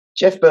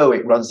Jeff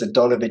Berwick runs the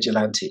Dollar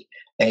Vigilante,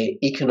 an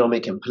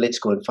economic and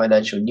political and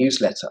financial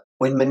newsletter.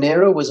 When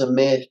Monero was a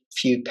mere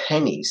few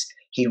pennies,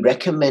 he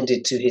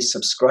recommended to his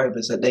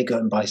subscribers that they go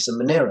and buy some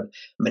Monero.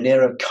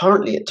 Monero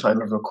currently, at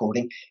time of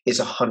recording,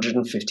 is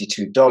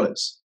 $152.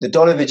 The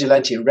Dollar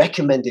Vigilante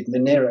recommended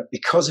Monero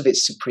because of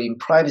its supreme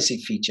privacy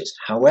features.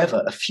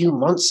 However, a few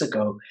months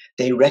ago,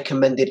 they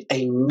recommended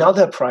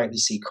another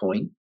privacy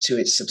coin to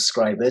its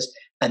subscribers,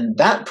 and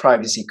that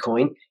privacy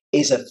coin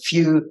is a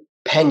few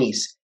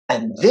pennies.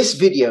 And this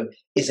video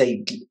is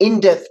an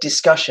in-depth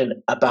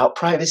discussion about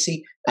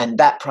privacy and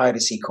that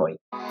privacy coin.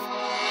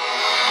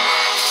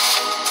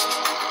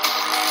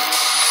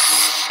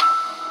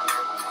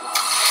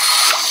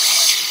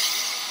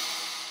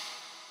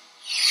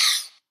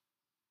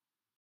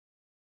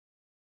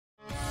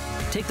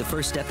 Take the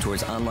first step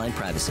towards online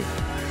privacy.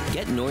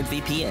 Get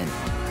NordVPN.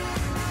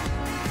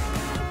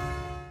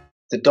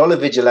 The Dollar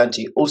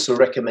Vigilante also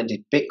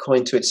recommended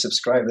Bitcoin to its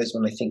subscribers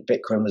when I think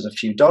Bitcoin was a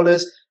few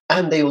dollars,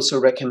 and they also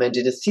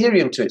recommended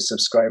Ethereum to its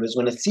subscribers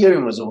when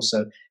Ethereum was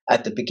also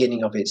at the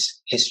beginning of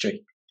its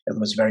history and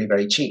was very,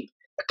 very cheap.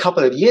 A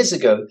couple of years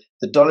ago,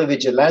 the Dollar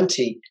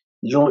Vigilante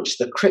launched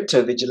the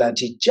Crypto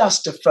Vigilante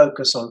just to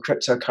focus on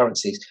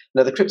cryptocurrencies.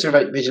 Now, the Crypto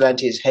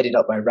Vigilante is headed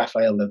up by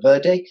Rafael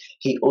Laverde.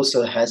 He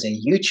also has a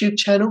YouTube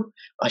channel.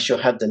 I shall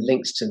have the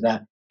links to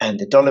that and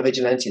the Dollar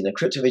Vigilante and the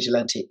Crypto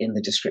Vigilante in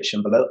the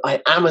description below.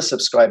 I am a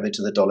subscriber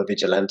to the Dollar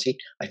Vigilante.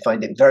 I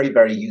find it very,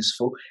 very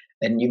useful,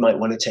 and you might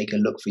want to take a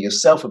look for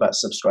yourself about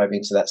subscribing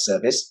to that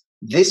service.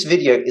 This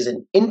video is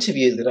an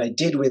interview that I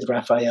did with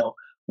Rafael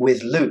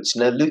with Lutz.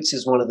 Now, Lutz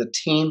is one of the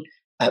team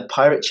at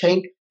Pirate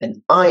Chain, and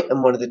I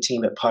am one of the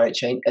team at Pirate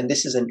Chain, and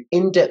this is an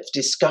in-depth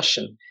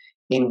discussion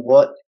in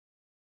what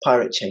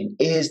Pirate Chain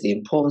is, the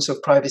importance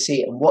of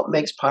privacy, and what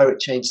makes Pirate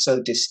Chain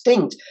so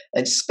distinct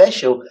and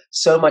special,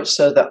 so much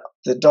so that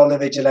the Dollar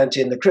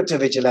Vigilante and the Crypto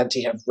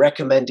Vigilante have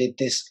recommended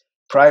this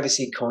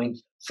privacy coin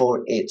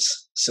for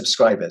its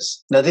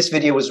subscribers. Now, this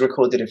video was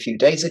recorded a few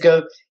days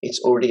ago. It's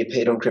already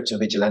appeared on Crypto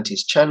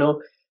Vigilante's channel,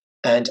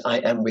 and I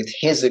am, with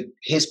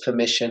his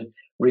permission,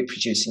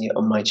 reproducing it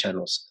on my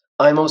channels.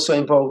 I'm also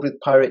involved with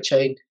Pirate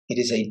Chain. It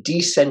is a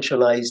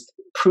decentralized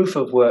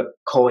proof-of-work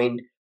coin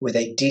with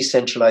a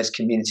decentralized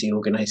community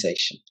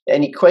organization.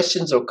 Any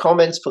questions or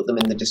comments, put them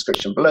in the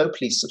description below.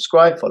 Please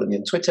subscribe, follow me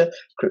on Twitter,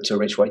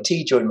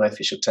 CryptoRichYT, join my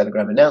official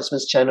Telegram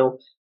announcements channel.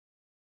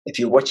 If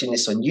you're watching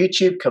this on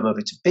YouTube, come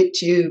over to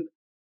BitTube.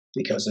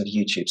 Because of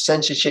YouTube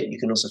censorship, you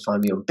can also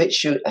find me on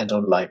Bitchute and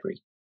on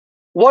Library.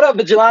 What up,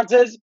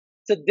 Vigilantes?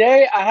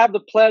 Today, I have the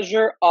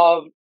pleasure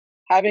of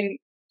having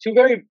two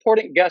very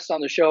important guests on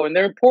the show, and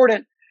they're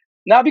important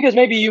not because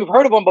maybe you've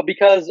heard of them, but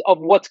because of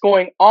what's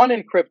going on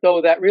in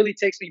crypto that really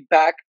takes me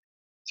back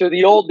to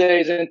the old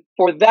days. And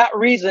for that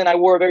reason, I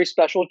wore a very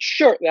special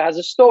shirt that has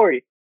a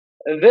story.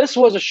 This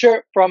was a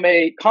shirt from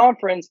a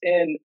conference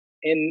in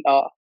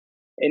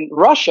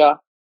Russia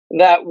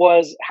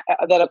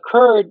that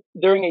occurred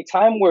during a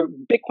time where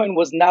Bitcoin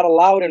was not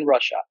allowed in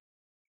Russia.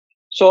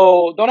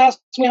 So don't ask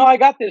me how I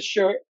got this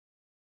shirt,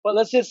 but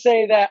let's just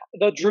say that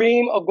the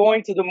dream of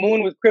going to the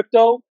moon with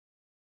crypto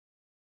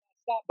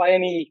stopped by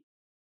any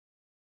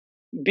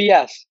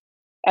BS.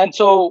 And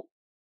so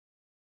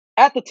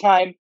at the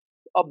time,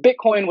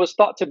 Bitcoin was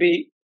thought to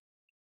be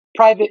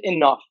private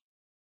enough.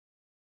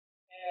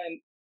 And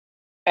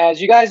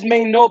as you guys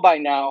may know by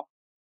now,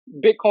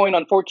 Bitcoin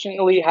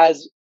unfortunately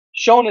has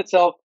shown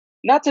itself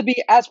not to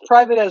be as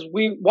private as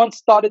we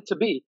once thought it to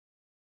be.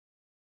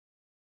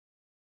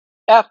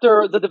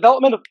 After the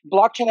development of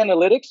blockchain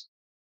analytics,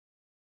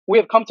 we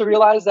have come to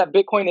realize that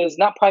Bitcoin is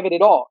not private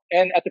at all.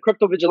 And at the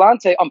Crypto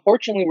Vigilante,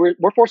 unfortunately,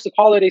 we're forced to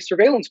call it a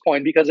surveillance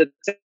coin because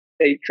it's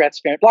a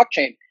transparent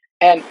blockchain.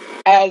 And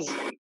as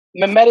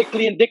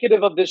mimetically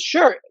indicative of this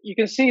shirt, you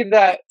can see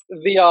that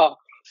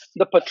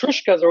the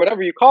Petrushkas, or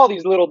whatever you call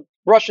these little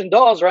Russian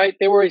dolls, right?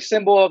 They were a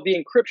symbol of the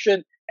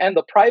encryption and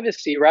the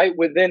privacy, right,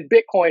 within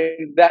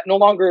Bitcoin that no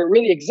longer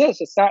really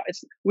exists.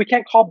 We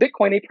can't call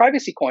Bitcoin a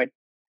privacy coin.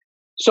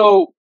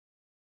 So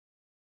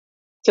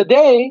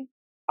today,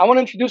 I want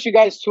to introduce you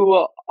guys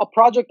to a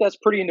project that's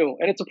pretty new,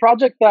 and it's a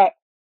project that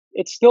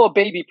it's still a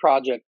baby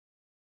project.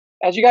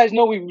 As you guys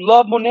know, we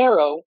love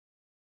Monero,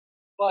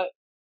 but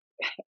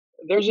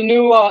there's a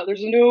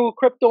new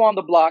crypto on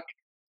the block,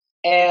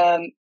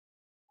 and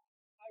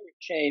Pirate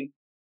Chain.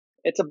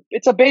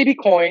 It's a baby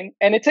coin,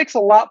 and it takes a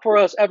lot for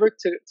us ever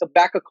to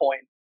back a coin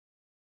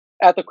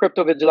at the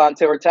Crypto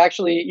Vigilante, or to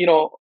actually,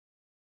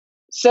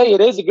 say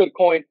it is a good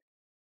coin,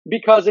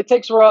 because it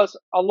takes for us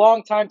a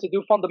long time to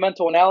do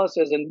fundamental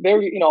analysis and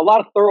a lot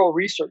of thorough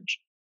research.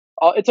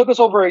 It took us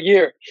over a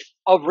year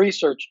of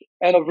research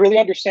and of really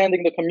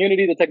understanding the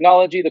community, the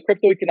technology, the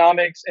crypto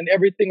economics, and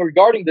everything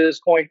regarding this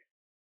coin,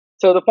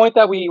 to the point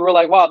that we were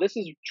like, wow, this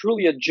is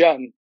truly a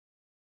gem.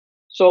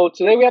 So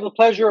today we have the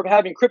pleasure of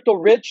having Crypto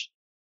Rich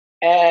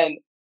and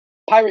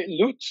Pirate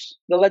Lutz,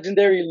 the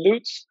legendary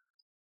Lutz,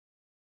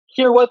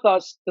 here with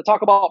us to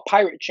talk about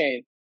Pirate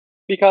Chain,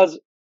 because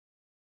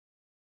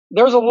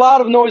there's a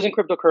lot of noise in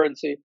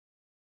cryptocurrency.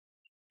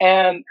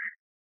 And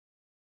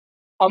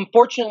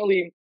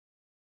unfortunately,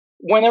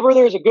 whenever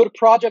there's a good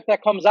project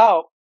that comes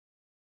out,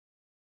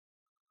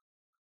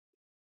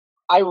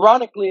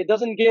 ironically, it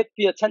doesn't get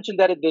the attention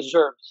that it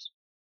deserves.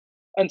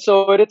 And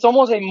so it's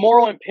almost a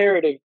moral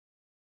imperative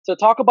to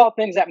talk about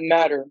things that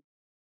matter,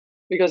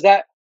 because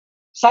that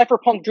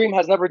cypherpunk dream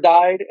has never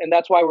died, and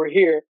that's why we're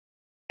here.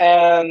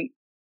 And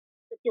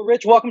Crypto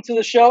Rich, welcome to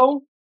the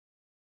show.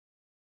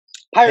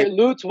 Pirate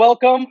Lutz,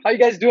 welcome. How you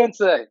guys doing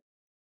today?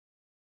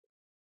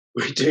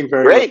 We're doing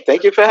very great. well.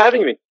 Thank you for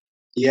having me.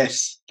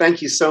 Yes,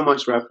 thank you so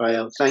much,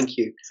 Raphael. Thank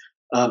you.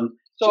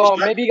 So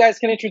maybe you guys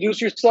can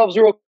introduce yourselves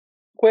real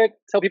quick,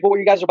 tell people what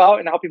you guys are about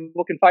and how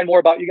people can find more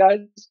about you guys.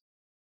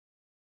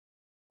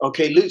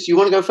 Okay, Lutz, you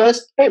want to go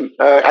first? Hey,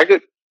 I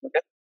could.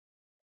 Okay.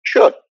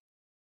 Sure.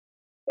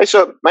 Hey,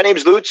 so my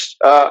name's Lutz.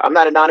 I'm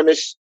not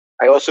anonymous.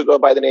 I also go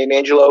by the name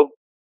Angelo,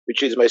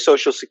 which is my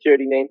social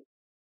security name.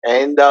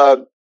 And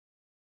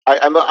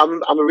I'm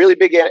a really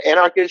big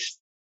anarchist.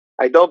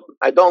 I don't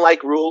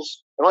like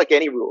rules. I don't like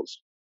any rules.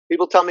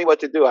 People tell me what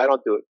to do. I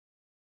don't do it.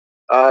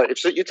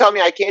 If you tell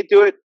me I can't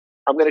do it,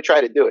 I'm going to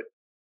try to do it.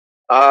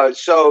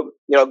 So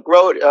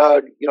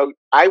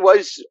I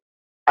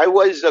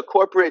was a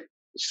corporate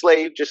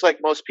slave, just like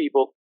most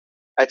people,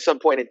 at some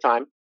point in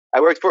time. I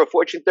worked for a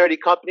Fortune 30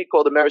 company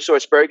called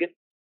AmerisourceBergen,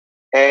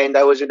 and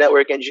I was a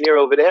network engineer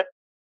over there.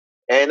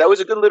 And I was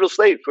a good little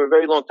slave for a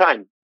very long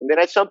time. And then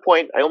at some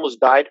point, I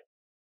almost died.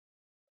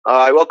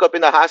 I woke up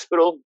in the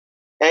hospital,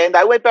 and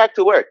I went back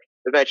to work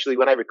eventually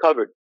when I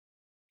recovered.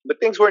 But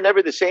things were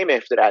never the same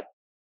after that.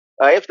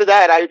 After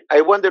that,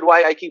 I wondered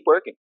why I keep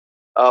working.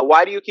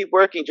 Why do you keep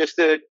working just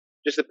to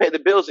pay the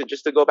bills and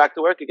just to go back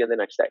to work again the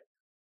next day?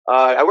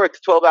 I worked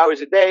 12 hours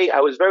a day.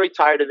 I was very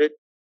tired of it.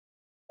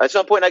 At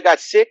some point, I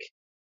got sick.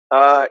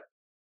 I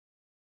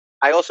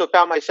also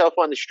found myself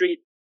on the street.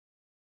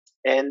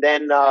 And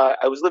then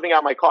I was living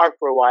out my car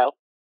for a while.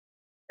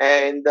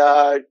 And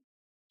then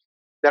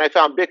I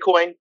found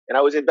Bitcoin. And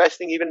I was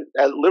investing even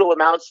at little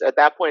amounts at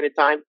that point in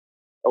time,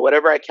 or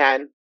whatever I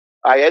can.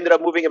 I ended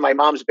up moving in my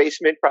mom's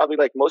basement, probably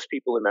like most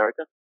people in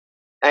America.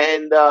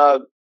 And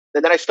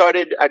then I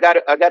got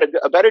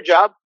a better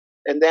job.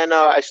 And then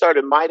I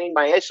started mining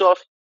my ass off.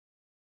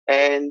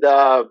 And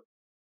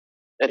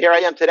here I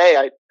am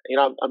today.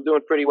 I'm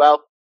doing pretty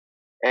well.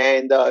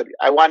 And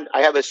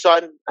I have a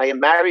son. I am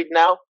married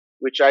now,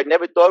 which I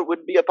never thought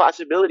would be a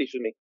possibility for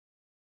me.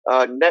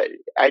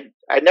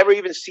 I never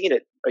even seen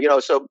it.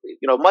 So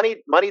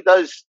money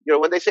does.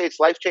 When they say it's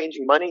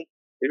life-changing money,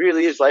 it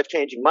really is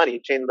life-changing money.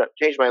 It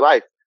changed my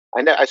life.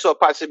 I saw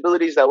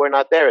possibilities that were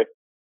not there.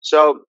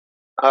 So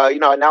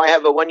now I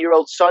have a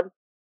 1-year-old son,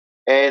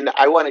 and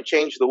I want to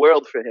change the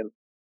world for him.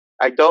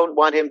 I don't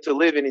want him to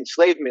live in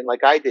enslavement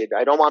like I did.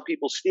 I don't want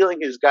people stealing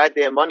his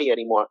goddamn money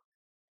anymore.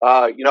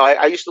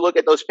 I used to look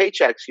at those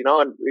paychecks,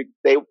 and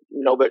they,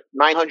 but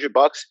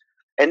 $900,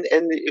 and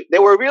they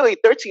were really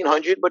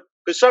 $1,300. But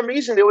for some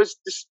reason, there was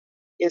this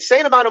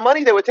insane amount of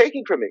money they were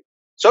taking from me: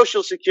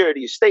 Social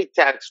Security, state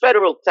tax,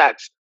 federal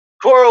tax,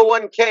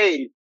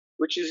 401k,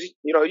 which is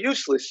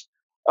useless.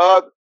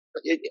 I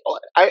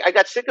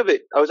got sick of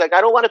it. I was like, I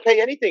don't want to pay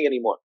anything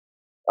anymore.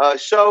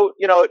 So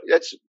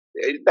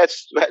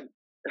that's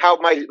how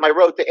my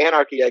road to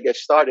anarchy, I guess,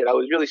 started. I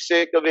was really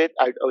sick of it.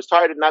 I was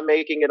tired of not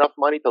making enough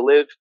money to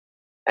live,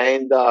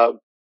 and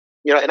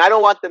and I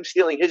don't want them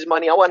stealing his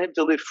money. I want him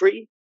to live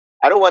free.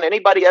 I don't want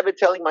anybody ever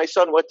telling my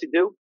son what to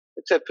do,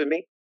 except for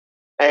me.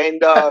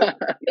 And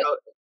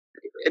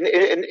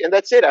and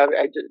that's it.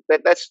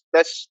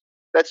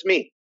 That's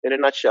me in a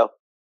nutshell.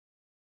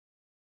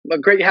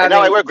 But great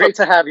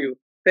to have you.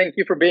 Thank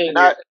you for being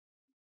here.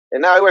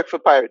 And now I work for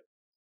Pirate.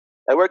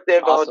 I work there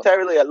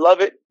voluntarily. Awesome. I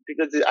love it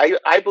because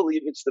I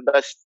believe it's the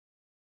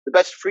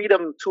best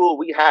freedom tool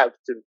we have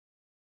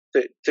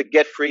to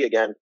get free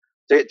again,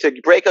 to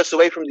break us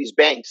away from these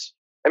banks.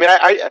 I mean,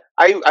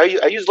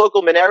 I used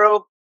local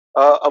Monero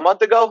a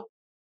month ago,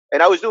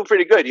 and I was doing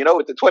pretty good,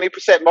 with the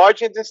 20%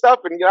 margins and stuff.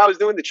 And I was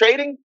doing the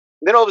trading.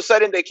 And then all of a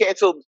sudden, they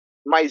canceled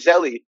my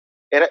Zelly,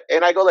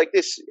 and I go like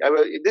this.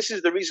 This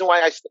is the reason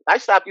why I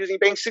stopped using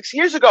banks 6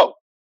 years ago.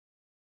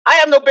 I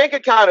have no bank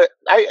account.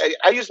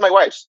 I use my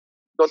wife's.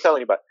 Don't tell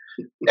anybody.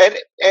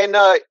 And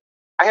I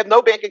have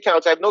no bank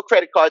accounts. I have no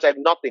credit cards. I have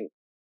nothing.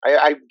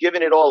 I've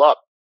given it all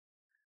up.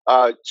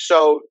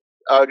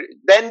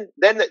 Then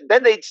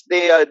they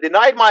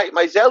denied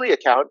my Zelly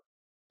account.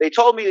 They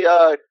told me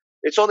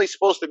it's only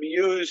supposed to be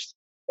used.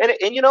 And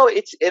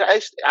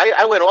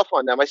I went off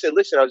on them. I said,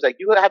 listen, I was like,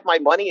 you have my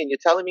money and you're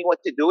telling me what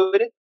to do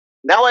with it.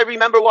 Now I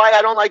remember why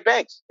I don't like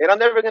banks, and I'm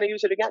never going to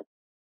use it again.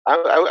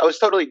 I was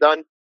totally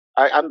done.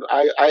 I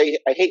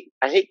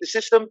hate the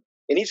system.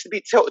 It needs to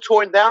be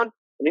torn down,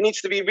 and it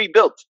needs to be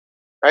rebuilt,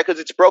 right? Because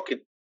it's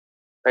broken,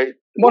 right?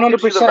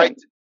 100%.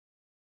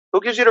 Who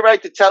gives you the right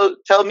to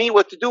tell me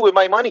what to do with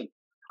my money?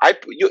 I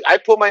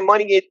put my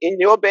money in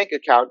your bank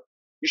account.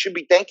 You should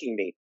be thanking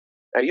me.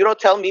 You don't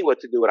tell me what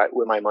to do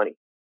with my money,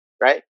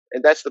 right?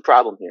 And that's the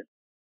problem here.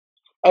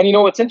 And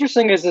what's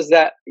interesting is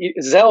that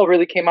Zelle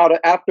really came out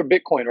after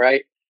Bitcoin,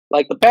 right?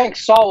 Like the bank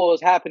saw what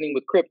was happening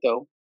with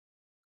crypto,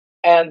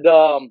 and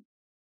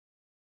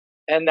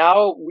and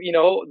now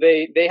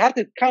they had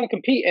to kind of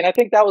compete, and I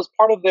think that was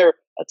part of their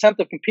attempt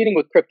of competing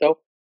with crypto.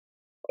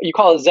 You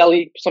call it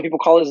Zelly, some people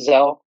call it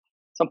Zelle,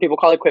 some people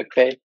call it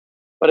QuickPay,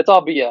 but it's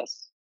all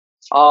BS.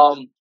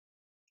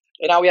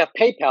 And now we have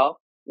PayPal,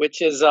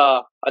 which is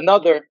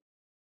another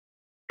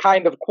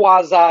kind of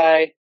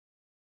quasi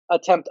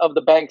attempt of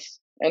the banks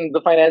and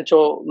the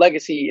financial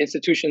legacy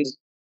institutions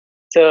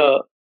to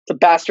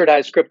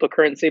bastardize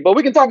cryptocurrency. But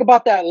we can talk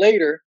about that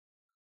later.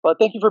 But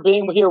thank you for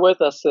being here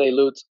with us today,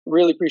 Lutz.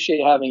 Really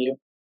appreciate having you.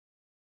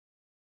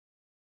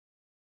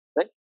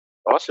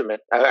 Awesome, man.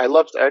 I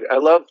love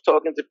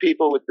talking to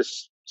people with the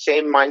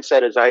same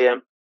mindset as I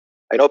am.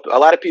 I know a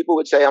lot of people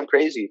would say I'm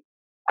crazy.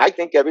 I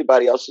think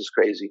everybody else is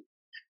crazy.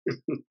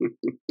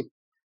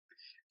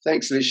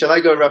 Thanks, Lou. Shall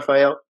I go,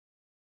 Raphael?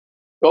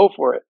 Go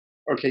for it.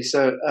 Okay,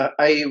 so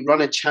I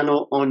run a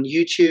channel on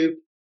YouTube,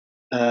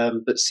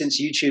 but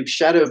since YouTube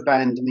shadow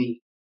banned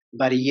me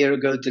about a year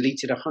ago,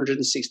 deleted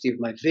 160 of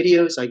my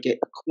videos, I get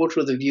a quarter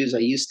of the views I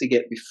used to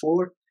get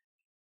before.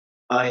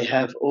 I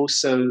have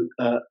also,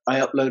 I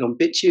upload on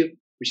BitTube,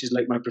 which is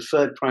like my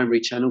preferred primary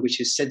channel, which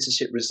is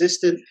censorship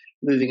resistant,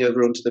 moving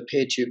over onto the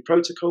PeerTube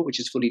protocol, which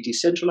is fully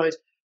decentralized.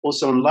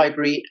 Also on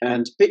Library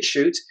and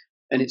Bitchute,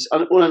 and it's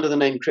all under the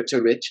name Crypto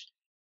Rich.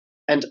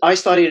 And I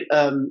started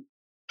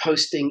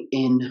posting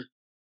in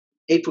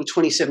April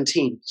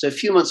 2017, so a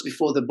few months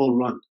before the bull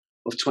run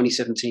of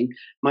 2017.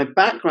 My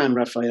background,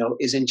 Raphael,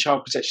 is in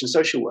child protection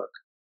social work.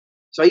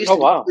 So I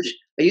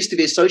used to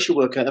be a social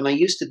worker, and I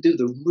used to do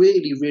the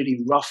really, really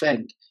rough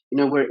end,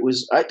 where it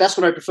was, that's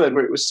what I preferred,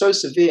 where it was so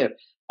severe.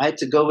 I had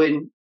to go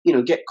in,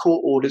 get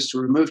court orders to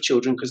remove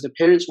children because the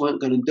parents weren't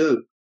going to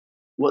do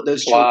what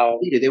those children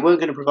needed. They weren't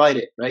going to provide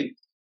it, right?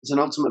 It's an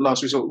ultimate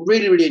last resort.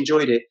 Really, really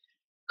enjoyed it.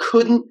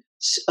 Couldn't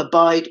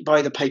abide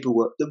by the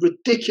paperwork, the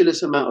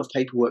ridiculous amount of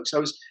paperwork.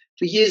 So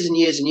for years and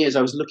years and years,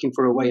 I was looking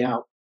for a way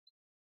out.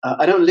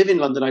 I don't live in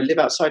London. I live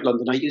outside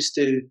London. I used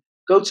to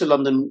go to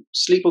London,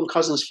 sleep on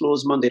cousins'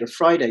 floors Monday to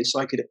Friday so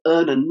I could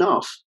earn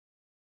enough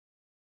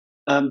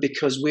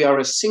because we are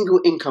a single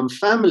income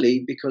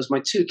family because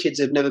my two kids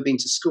have never been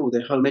to school.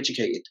 They're home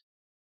educated.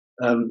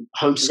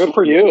 Good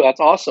for you. That's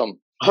awesome.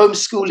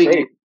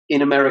 Homeschooling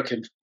in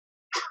American,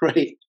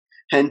 right?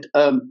 And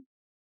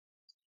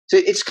so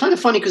it's kind of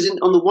funny because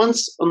on the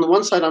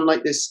one side, I'm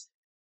like this,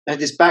 I have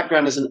this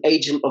background as an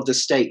agent of the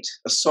state,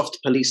 a soft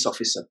police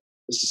officer,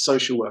 as a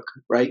social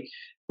worker, right?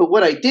 But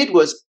what I did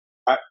was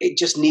it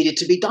just needed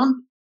to be done.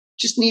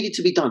 Just needed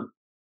to be done.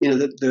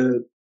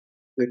 The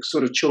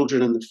sort of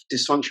children and the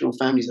dysfunctional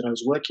families that I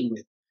was working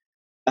with,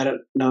 I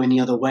don't know any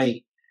other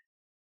way.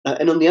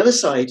 And on the other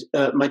side,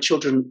 my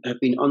children have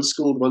been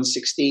unschooled, one's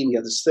 16, the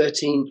other's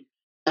 13.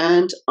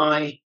 And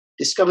I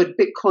discovered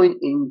Bitcoin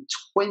in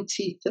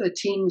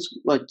 2013,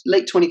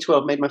 late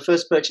 2012, made my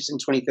first purchase in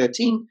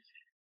 2013,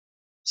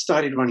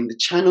 started running the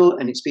channel,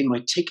 and it's been my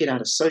ticket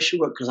out of social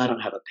work because I don't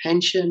have a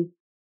pension,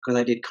 because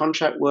I did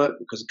contract work,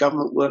 because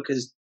government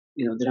workers,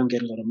 they don't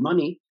get a lot of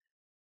money.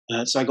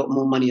 So I got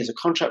more money as a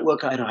contract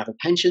worker. I don't have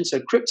a pension. So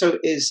crypto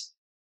is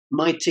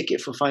my ticket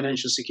for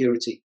financial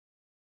security.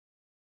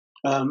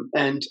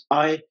 And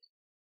I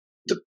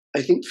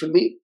think for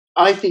me,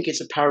 I think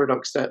it's a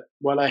paradox that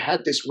while I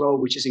had this role,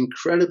 which is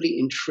incredibly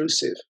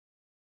intrusive,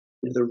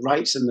 the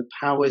rights and the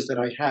powers that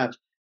I have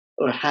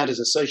or had as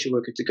a social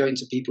worker to go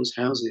into people's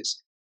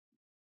houses,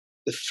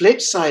 the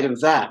flip side of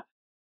that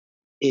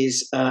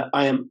is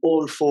I am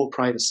all for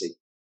privacy.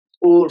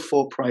 All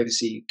for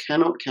privacy. You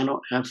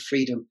cannot have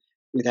freedom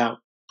without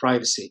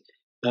privacy.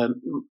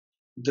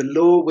 The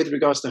law with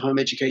regards to home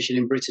education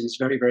in Britain is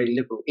very, very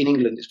liberal. In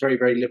England, it's very,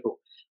 very liberal.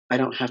 I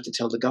don't have to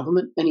tell the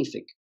government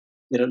anything.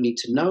 They don't need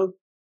to know.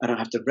 I don't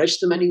have to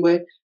register them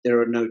anywhere.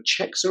 There are no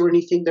checks or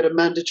anything that are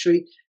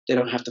mandatory. They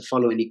don't have to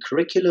follow any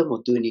curriculum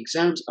or do any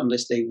exams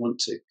unless they want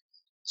to.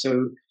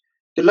 So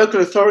the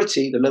local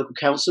authority, the local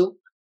council,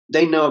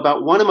 they know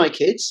about one of my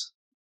kids,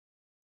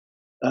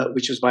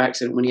 which was by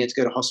accident when he had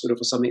to go to hospital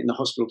for something, and the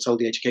hospital told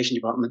the education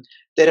department.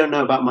 They don't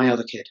know about my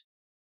other kid.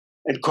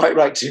 And quite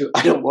right too.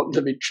 I don't want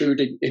them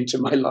intruding into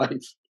my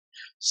life.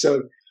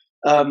 So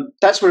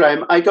that's where I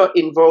am. I got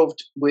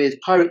involved with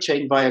Pirate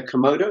Chain via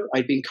Komodo.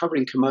 I've been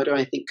covering Komodo.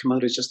 I think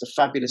Komodo is just a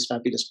fabulous,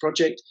 fabulous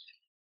project.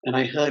 And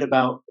I heard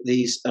about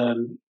these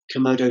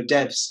Komodo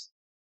devs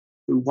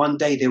who one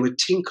day they were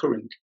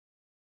tinkering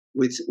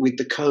with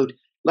the code.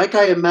 Like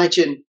I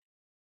imagine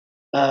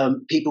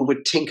people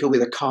would tinker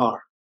with a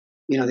car.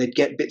 They'd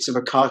get bits of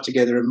a car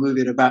together and move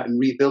it about and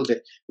rebuild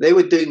it. They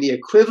were doing the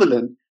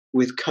equivalent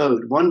with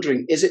code,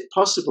 wondering, is it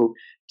possible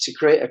to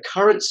create a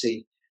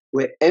currency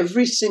where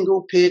every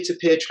single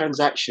peer-to-peer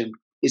transaction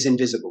is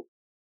invisible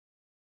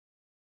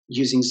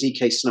using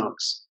ZK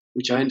snarks,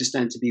 which I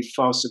understand to be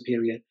far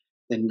superior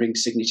than ring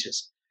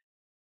signatures.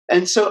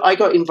 And so I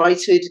got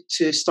invited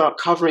to start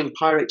covering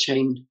Pirate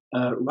Chain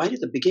right at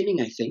the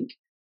beginning, I think,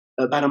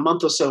 about a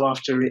month or so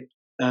after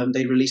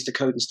they released the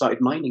code and started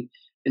mining.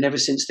 And ever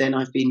since then,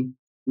 I've been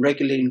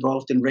regularly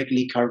involved and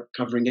regularly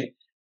covering it.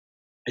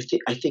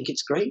 I think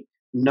it's great.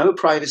 No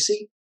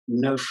privacy,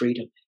 no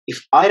freedom.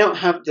 If I don't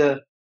have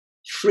the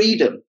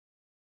freedom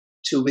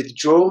to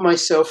withdraw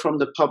myself from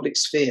the public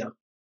sphere,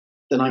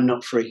 then I'm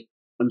not free.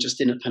 I'm just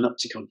in a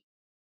panopticon.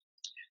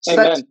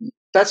 So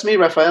that's me,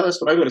 Raphael.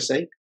 That's what I've got to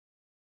say.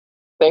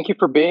 Thank you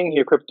for being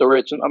here, Crypto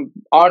Rich. And I'm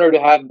honored to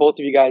have both of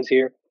you guys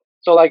here.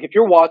 So, like, if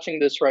you're watching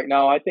this right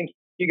now, I think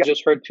you guys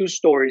just heard two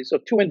stories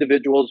of two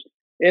individuals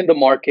in the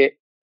market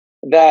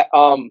that,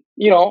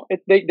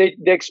 they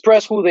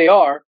express who they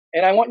are.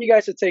 And I want you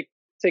guys to take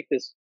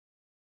this.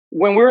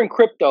 When we're in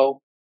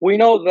crypto, we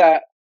know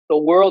that the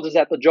world is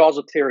at the jaws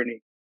of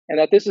tyranny and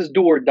that this is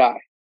do or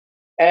die.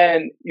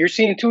 And you're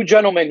seeing two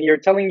gentlemen here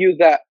telling you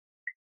that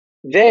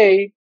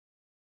they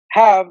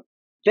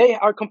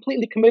are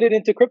completely committed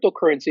into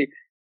cryptocurrency.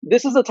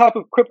 This is the type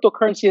of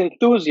cryptocurrency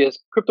enthusiast,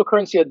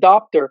 cryptocurrency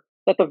adopter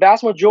that the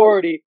vast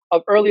majority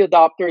of early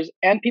adopters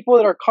and people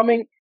that are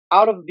coming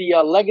out of the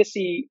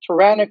legacy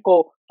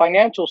tyrannical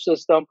financial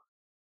system,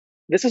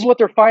 this is what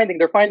they're finding.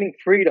 They're finding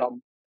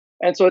freedom.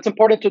 And so it's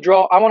important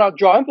I want to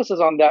draw emphasis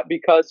on that,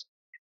 because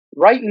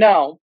right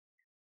now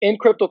in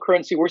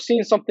cryptocurrency, we're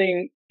seeing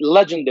something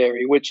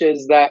legendary, which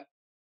is that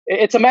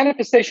it's a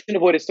manifestation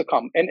of what is to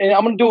come. And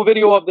I'm going to do a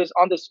video of this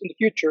in the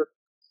future,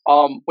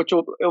 which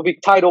will be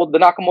titled The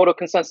Nakamoto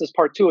Consensus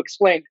Part 2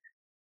 Explained.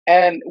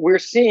 And we're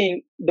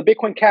seeing the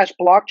Bitcoin Cash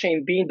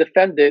blockchain being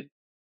defended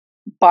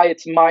by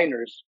its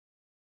miners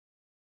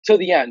to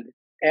the end.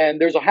 And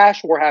there's a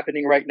hash war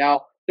happening right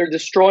now. They're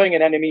destroying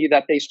an enemy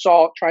that they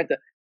saw trying to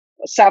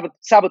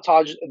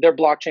sabotage their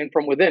blockchain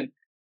from within.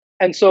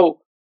 And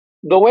so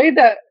the way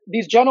that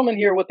these gentlemen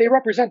here, what they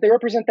represent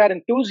that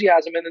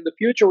enthusiasm. And in the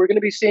future, we're going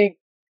to be seeing,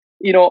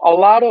 a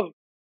lot of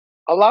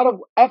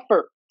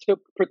effort to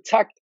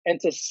protect and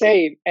to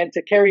save and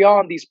to carry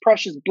on these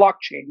precious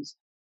blockchains,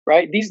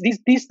 right?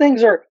 These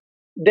things are,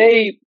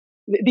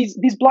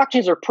 these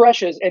blockchains are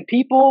precious, and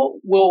people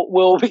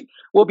will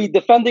be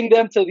defending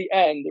them to the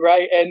end,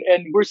 right?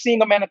 And we're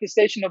seeing a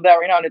manifestation of that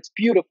right now, and it's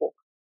beautiful.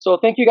 So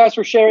thank you guys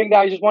for sharing that.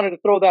 I just wanted to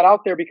throw that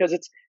out there because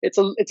it's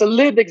a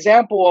lived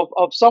example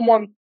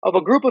of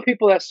a group of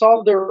people that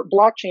saw their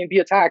blockchain be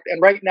attacked. And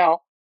right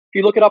now, if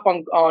you look it up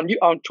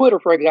on Twitter,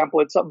 for example,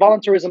 it's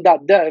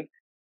voluntarism.dev.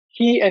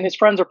 He and his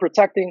friends are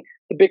protecting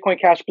the Bitcoin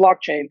Cash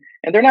blockchain,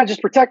 and they're not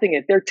just protecting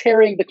it; they're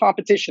tearing the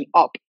competition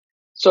up.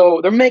 So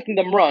they're making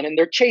them run, and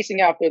they're chasing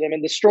after them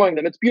and destroying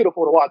them. It's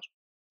beautiful to watch.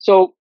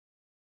 So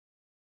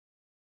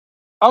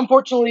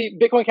unfortunately,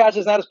 Bitcoin Cash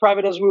is not as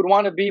private as we would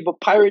want to be,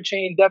 but Pirate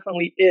Chain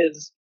definitely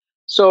is.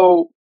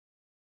 So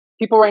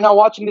people right now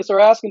watching this are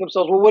asking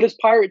themselves, well, what is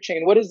Pirate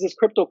Chain? What is this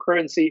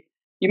cryptocurrency?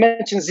 You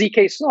mentioned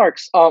ZK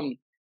Snarks.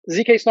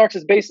 ZK Snarks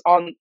is based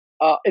on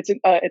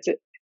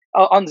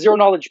on zero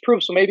knowledge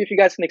proof. So maybe if you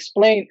guys can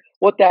explain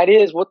what that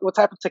is, what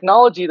type of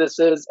technology this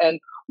is, and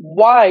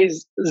why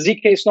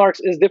ZK Snarks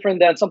is different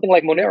than something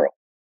like Monero.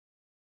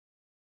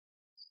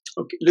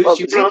 Okay, well,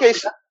 ZK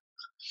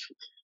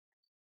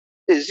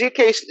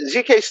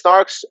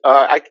Snarks.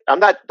 I'm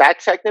not that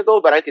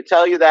technical, but I could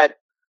tell you that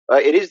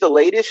it is the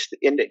latest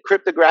in the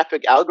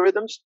cryptographic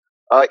algorithms.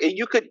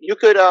 You could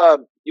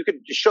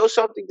show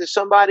something to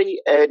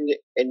somebody, and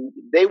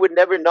they would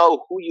never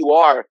know who you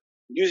are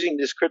using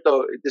this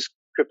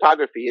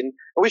cryptography. And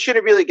we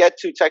shouldn't really get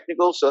too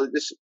technical. So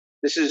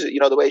this is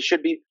the way it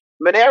should be.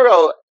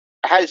 Monero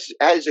has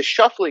a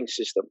shuffling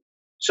system.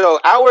 So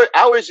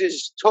ours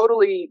is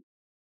totally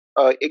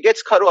it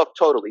gets cut off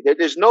totally.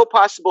 There's no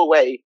possible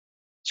way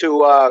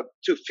to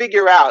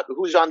figure out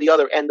who's on the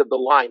other end of the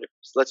line.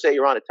 Let's say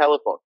you're on a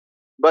telephone,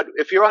 but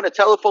if you're on a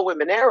telephone with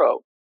Monero,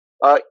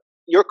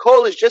 your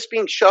call is just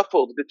being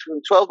shuffled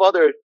between 12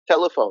 other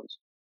telephones,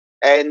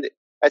 and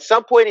at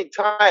some point in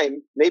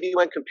time, maybe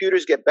when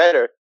computers get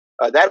better,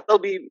 that'll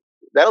be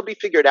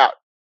figured out.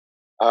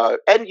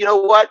 And you know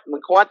what?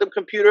 When quantum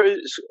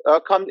computers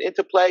come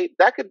into play,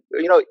 that could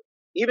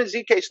even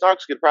ZK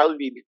Snarks could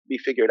probably be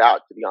figured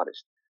out, to be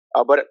honest.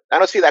 But I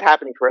don't see that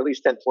happening for at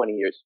least 10, 20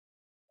 years.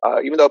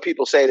 Even though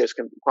people say there's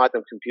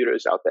quantum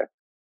computers out there.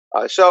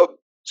 So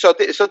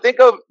think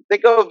of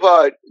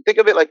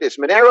it like this: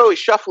 Monero is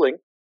shuffling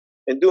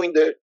and doing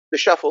the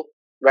shuffle,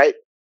 right?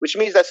 Which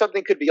means that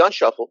something could be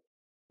unshuffled,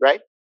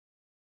 right?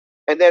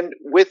 And then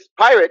with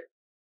Pirate,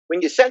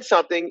 when you send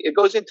something, it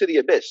goes into the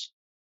abyss.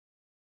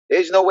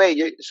 There's no way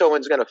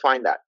someone's going to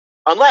find that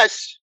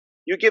unless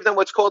you give them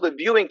what's called a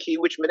viewing key,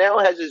 which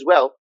Monero has as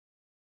well,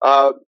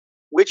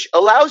 which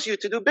allows you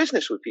to do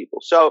business with people.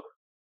 So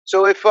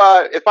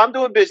if I'm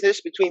doing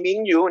business between me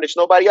and you, and it's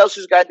nobody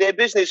else's goddamn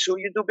business who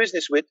you do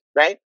business with,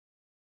 right?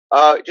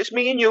 Just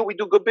me and you, we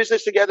do good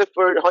business together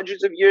for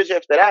hundreds of years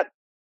after that.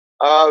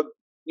 I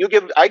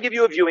give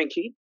you a viewing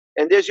key,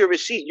 and there's your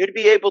receipt. You'd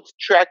be able to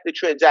track the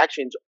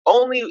transactions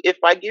only if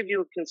I give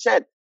you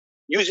consent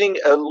using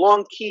a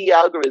long key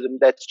algorithm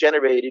that's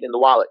generated in the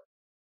wallet.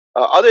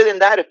 Other than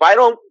that, if I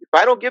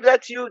don't give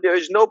that to you, there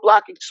is no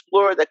block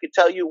explorer that could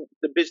tell you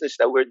the business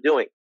that we're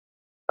doing.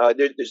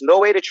 There's no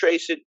way to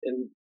trace it,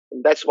 and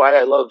that's why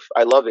I love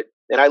it,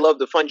 and I love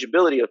the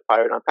fungibility of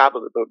Pirate on top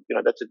of it. But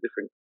that's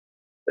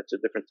a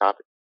different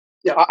topic.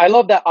 Yeah, I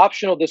love that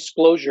optional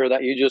disclosure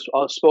that you just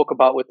spoke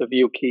about with the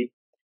view key.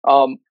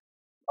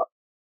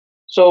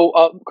 So,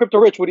 Crypto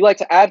Rich, would you like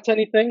to add to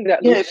anything that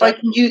Yeah, Luke if I said?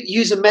 can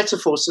use a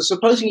metaphor. So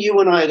supposing you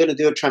and I are going to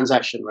do a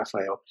transaction,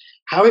 Raphael,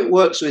 how it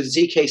works with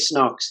ZK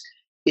Snarks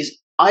is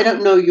I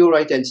don't know your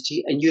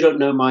identity and you don't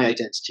know my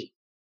identity.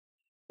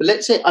 But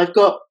let's say I've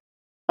got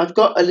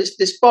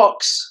this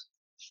box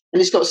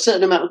and it's got a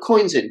certain amount of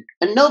coins in,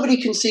 and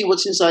nobody can see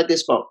what's inside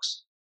this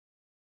box.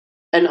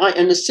 And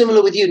it's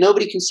similar with you.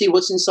 Nobody can see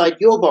what's inside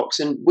your box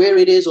and where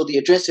it is or the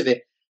address of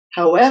it.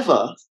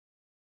 However,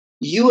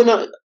 you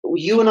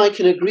and I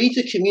can agree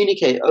to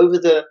communicate over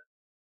the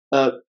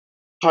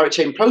Pirate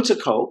Chain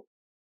protocol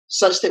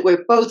such that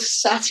we're both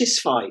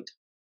satisfied.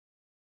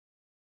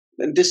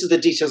 And this is the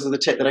details of the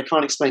tech that I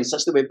can't explain,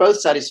 such that we're both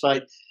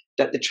satisfied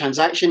that the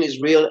transaction is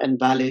real and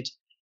valid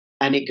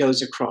and it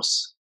goes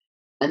across.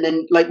 And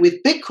then, like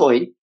with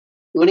Bitcoin,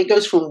 when it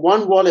goes from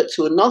one wallet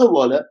to another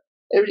wallet,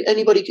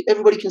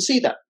 everybody can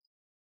see that.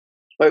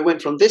 Or it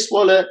went from this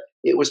wallet,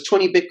 it was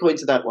 20 Bitcoin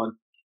to that one.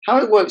 How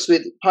it works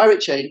with Pirate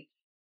Chain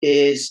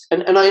is,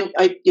 and I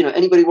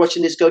anybody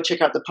watching this, go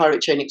check out the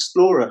Pirate Chain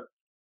Explorer.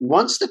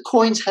 Once the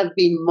coins have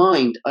been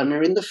mined and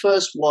are in the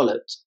first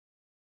wallet,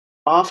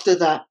 after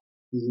that,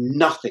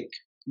 nothing.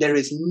 There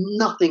is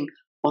nothing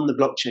on the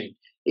blockchain.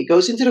 It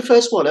goes into the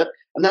first wallet,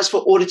 and that's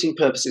for auditing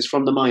purposes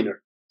from the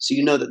miner. So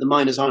you know that the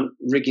miners aren't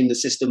rigging the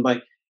system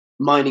by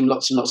mining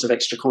lots and lots of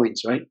extra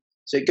coins, right?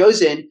 So it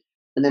goes in,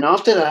 and then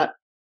after that,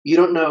 you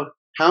don't know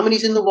how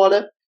many's in the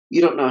wallet,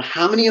 you don't know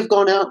how many have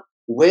gone out,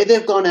 where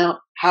they've gone out,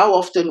 how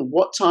often,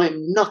 what time,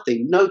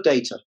 nothing, no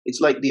data.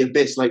 It's like the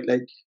abyss, like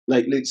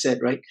Luke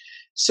said, right?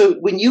 So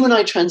when you and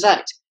I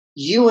transact,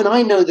 you and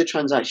I know the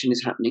transaction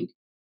is happening.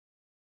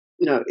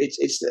 You know,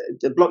 it's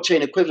the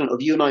blockchain equivalent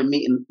of you and I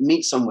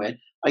meet somewhere.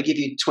 I give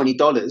you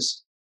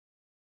 $20.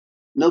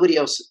 Nobody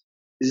else,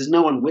 there's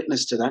no one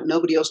witness to that.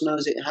 Nobody else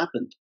knows it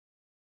happened.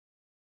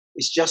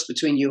 It's just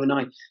between you and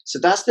I. So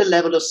that's the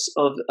level of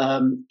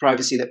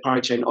privacy that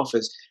Pirate Chain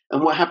offers.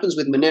 And what happens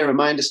with Monero,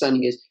 my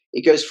understanding is,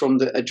 it goes from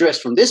the address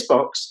from this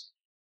box,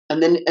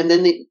 and then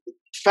it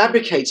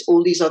fabricates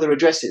all these other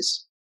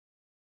addresses.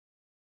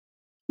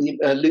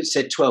 Luke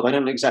said 12. I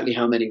don't know exactly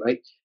how many, right?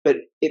 But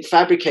it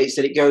fabricates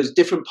that it goes,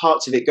 different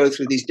parts of it go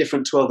through these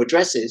different 12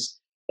 addresses,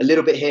 a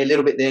little bit here, a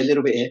little bit there, a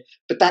little bit here.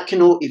 But that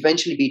can all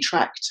eventually be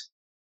tracked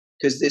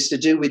because it's to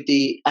do with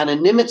the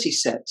anonymity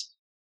set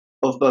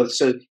of both.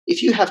 So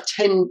if you have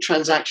 10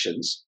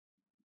 transactions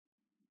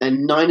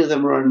and 9 of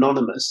them are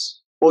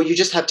anonymous, or you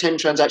just have 10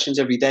 transactions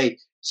every day,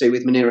 say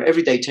with Monero,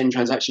 every day 10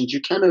 transactions,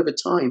 you can over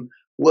time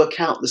work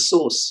out the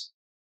source,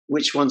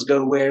 which ones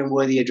go where and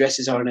where the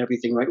addresses are and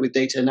everything, right? With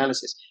data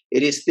analysis,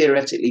 it is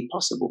theoretically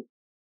possible.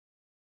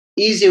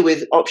 Easier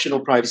with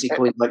optional privacy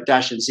coins like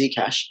Dash and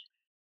Zcash.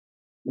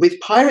 With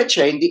Pirate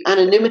Chain, the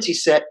anonymity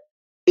set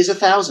is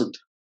 1,000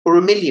 or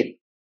 1,000,000.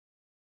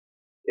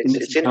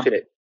 It's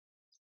infinite.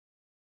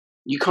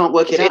 You can't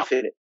work it out.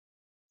 Infinite.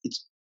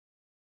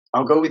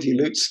 I'll go with you,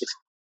 Lutz.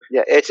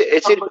 Yeah, it's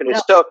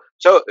infinite.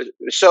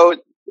 So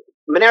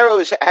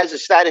Monero has a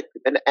static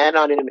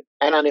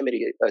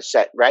anonymity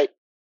set, right?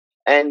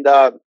 And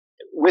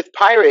with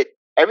Pirate,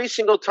 every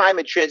single time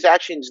a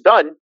transaction is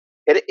done,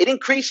 it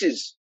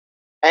increases.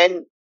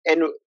 And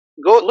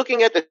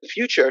looking at the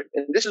future,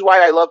 and this is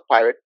why I love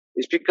Pirate,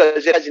 is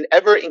because it has an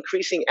ever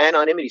increasing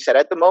anonymity set.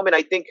 At the moment,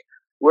 I think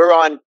we're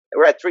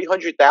at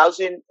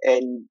 300,000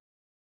 and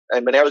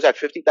Monero's at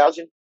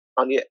 50,000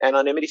 on the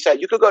anonymity set.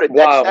 You could go to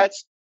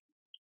DexStats.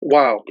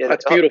 Wow, yeah,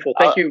 that's beautiful.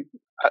 Thank you.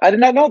 I did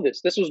not know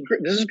this. This is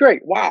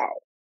great. Wow.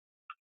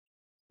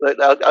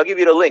 I'll give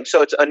you the link.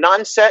 So it's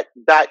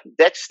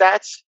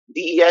anonset.dexstats,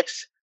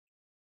 DEX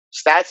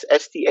stats,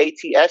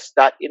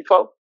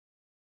 STATS.info.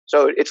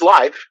 So it's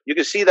live. You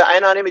can see the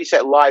anonymity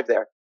set live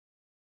there.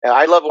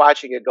 I love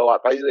watching it go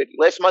up.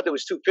 Last month it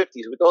was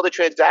 250s. With all the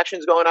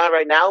transactions going on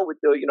right now, with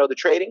the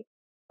trading,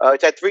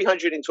 it's at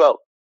 312.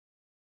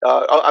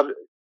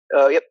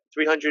 Yep,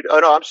 300. Oh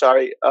no, I'm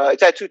sorry.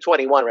 It's at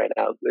 221 right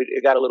now.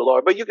 It got a little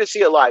lower, but you can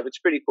see it live. It's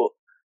pretty cool.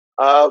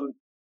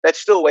 That's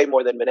still way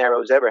more than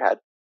Monero's ever had.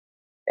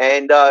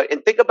 And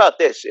think about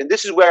this. And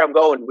this is where I'm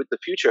going with the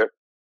future.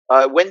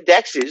 When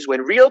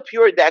real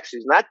pure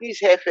DEXs, not these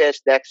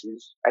half-assed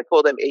DEXs, I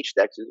call them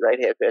H-DEXs, right?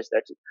 Half-assed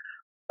DEXs.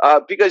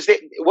 Because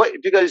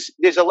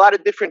there's a lot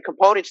of different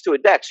components to a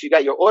DEX. You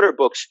got your order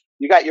books,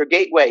 you got your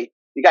gateway,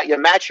 you got your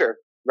matcher,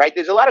 right?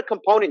 There's a lot of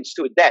components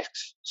to a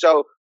DEX.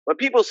 So when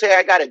people say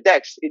I got a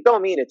DEX, it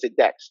don't mean it's a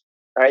DEX,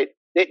 right?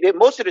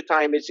 Most of the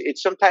time, it's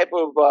some type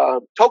of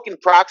token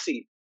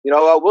proxy.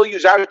 We'll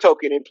use our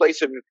token in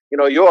place of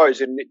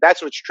yours, and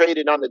that's what's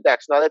traded on the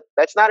DEX. Now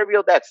that's not a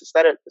real DEX. It's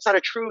not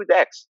a true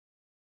DEX.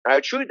 A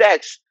true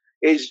DEX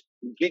is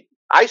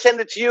I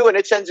send it to you and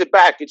it sends it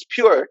back. It's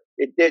pure.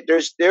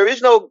 There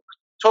is no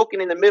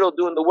token in the middle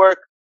doing the work.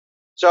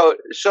 So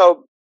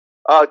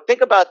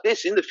think about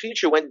this in the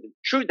future when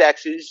true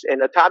DEXs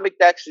and Atomic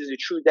DEX is a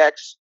true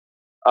DEX.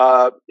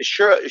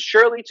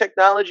 Surely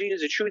technology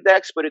is a true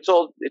DEX, but it's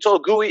all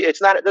GUI. It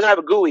doesn't have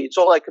a GUI. It's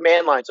all like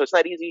command line, so it's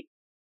not easy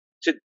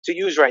to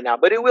use right now.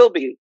 But it will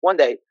be one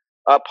day.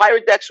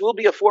 Pirate DEX will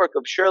be a fork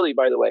of Surely,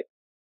 by the way,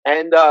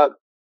 and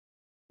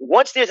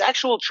once there's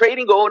actual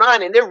trading going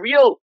on, and they're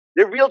real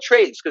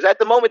trades, because at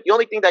the moment the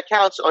only thing that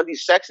counts on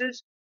these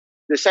sexes,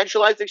 the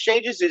centralized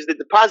exchanges, is the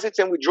deposits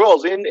and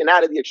withdrawals in and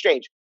out of the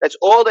exchange. That's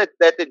all that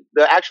the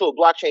actual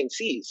blockchain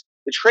sees.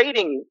 The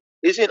trading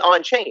isn't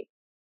on chain,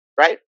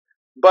 right?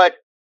 But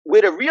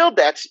with a real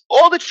DEX,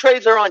 all the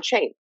trades are on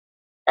chain.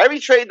 Every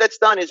trade that's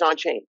done is on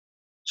chain.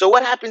 So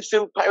what happens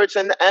to Pirate's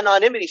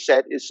anonymity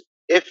set is,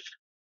 if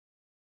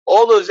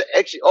all those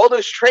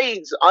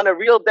trades on a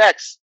real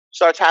DEX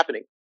starts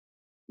happening,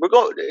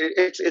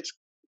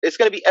 it's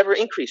going to be ever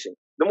increasing.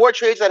 The more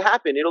trades that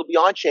happen, it'll be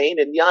on chain,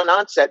 and the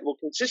on set will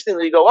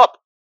consistently go up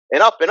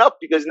and up and up,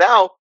 because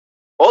now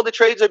all the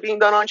trades are being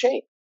done on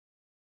chain.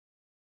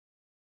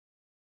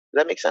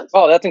 Does that make sense?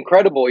 Oh, that's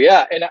incredible.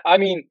 Yeah. And I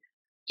mean,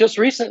 just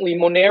recently,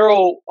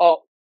 Monero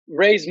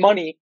raised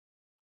money.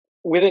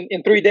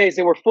 In 3 days,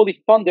 they were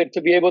fully funded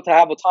to be able to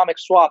have atomic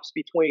swaps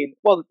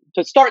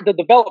to start the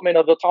development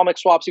of atomic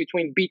swaps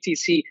between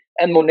BTC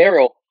and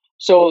Monero.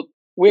 So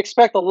we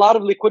expect a lot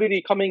of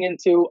liquidity coming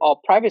into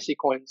privacy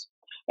coins.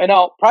 And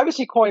now,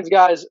 privacy coins,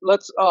 guys, let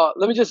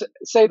me just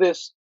say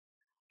this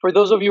for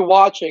those of you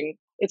watching.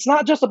 It's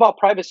not just about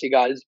privacy,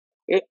 guys.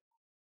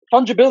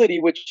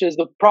 Fungibility, which is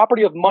the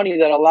property of money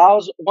that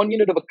allows one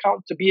unit of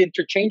account to be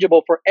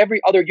interchangeable for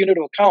every other unit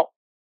of account,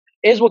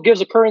 is what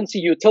gives a currency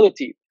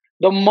utility.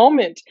 The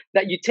moment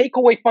that you take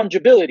away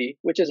fungibility,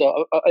 which is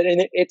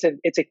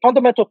it's a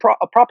fundamental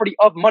property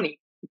of money,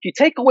 if you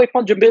take away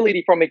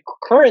fungibility from a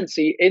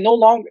currency, it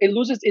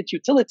loses its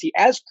utility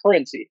as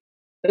currency.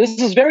 This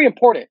is very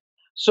important.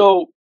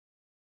 So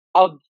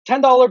a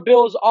 $10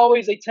 bill is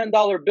always a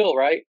 $10 bill,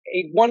 right?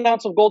 A 1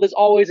 ounce of gold is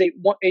always a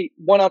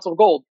 1 ounce of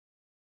gold.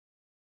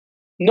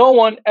 No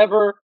one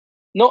ever.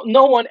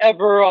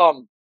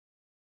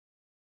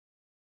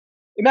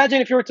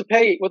 Imagine if you were to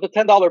pay with a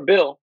 $10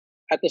 bill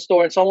at the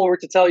store, and someone were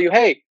to tell you,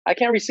 hey, I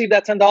can't receive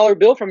that $10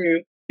 bill from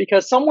you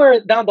because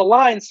somewhere down the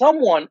line,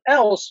 someone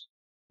else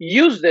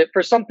used it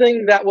for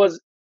something that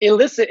was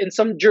illicit in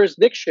some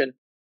jurisdiction.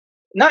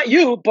 Not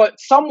you, but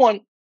someone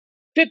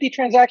 50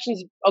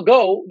 transactions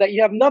ago that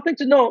you have nothing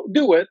to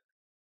do with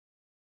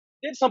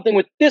did something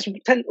with this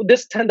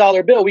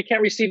 $10 bill. We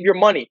can't receive your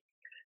money.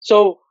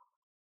 So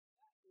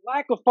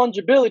lack of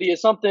fungibility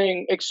is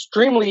something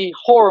extremely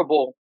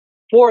horrible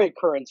for a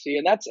currency,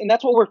 and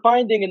that's what we're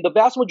finding in the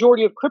vast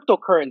majority of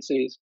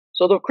cryptocurrencies.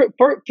 So the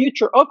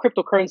future of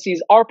cryptocurrencies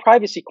are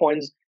privacy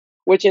coins,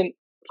 which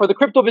for the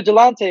Crypto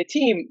Vigilante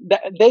team,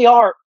 they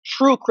are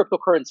true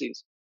cryptocurrencies.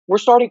 We're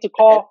starting to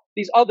call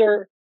these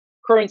other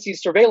currencies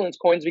surveillance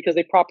coins because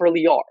they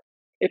properly are.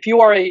 If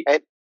you are a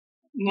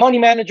money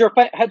manager,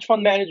 hedge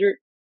fund manager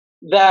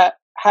that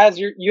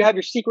you have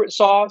your secret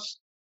sauce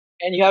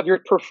and you have your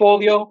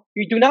portfolio,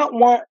 you do not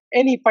want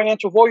any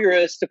financial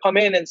voyeurist to come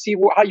in and see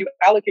how you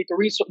allocate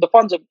the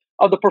funds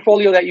of the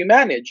portfolio that you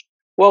manage.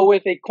 Well,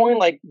 with a coin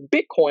like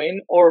Bitcoin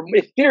or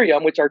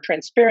Ethereum, which are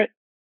transparent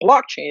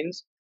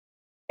blockchains,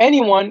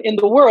 anyone in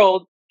the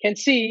world can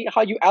see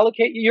how you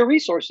allocate your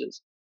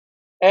resources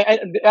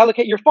and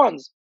allocate your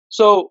funds.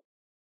 So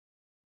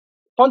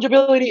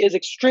fungibility is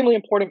extremely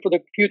important for the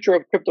future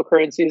of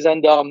cryptocurrencies.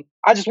 And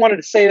I just wanted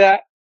to say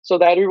that, so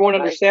that everyone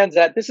understands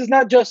that this is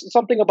not just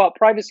something about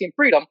privacy and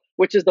freedom,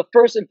 which is the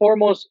first and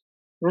foremost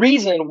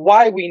reason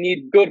why we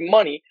need good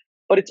money,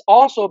 but it's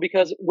also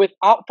because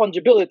without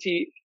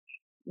fungibility,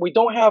 we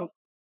don't have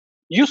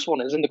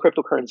usefulness in the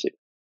cryptocurrency.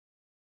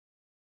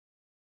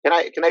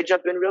 Can I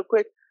jump in real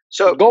quick?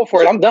 So go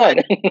for it. I'm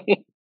done.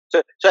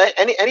 so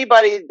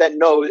anybody that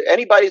knows,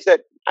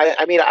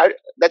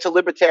 that's a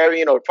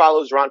libertarian or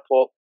follows Ron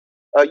Paul,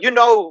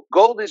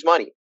 gold is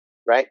money,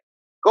 right?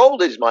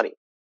 Gold is money.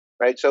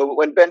 Right. So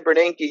when Ben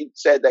Bernanke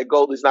said that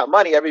gold is not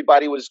money,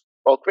 everybody was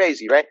all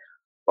crazy, right?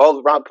 All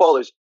the Ron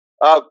Paulers,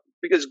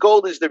 because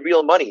gold is the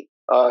real money.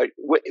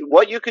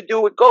 What you could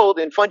do with gold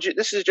and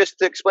this is just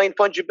to explain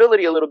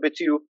fungibility a little bit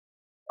to you.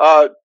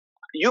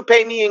 You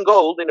pay me in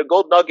gold, in a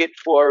gold nugget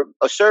for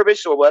a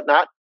service or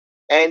whatnot,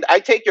 and I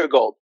take your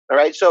gold. All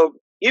right. So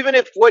even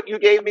if what you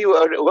gave me,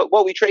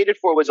 what we traded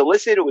for was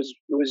illicit, it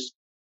was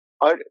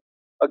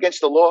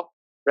against the law,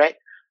 right?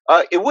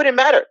 It wouldn't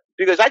matter.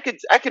 Because I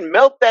can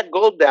melt that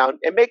gold down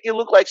and make it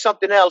look like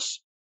something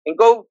else and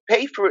go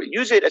pay for it,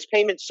 use it as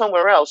payment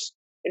somewhere else,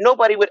 and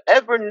nobody would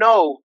ever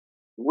know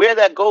where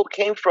that gold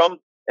came from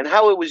and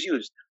how it was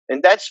used.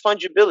 And that's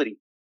fungibility.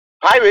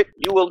 Pirate,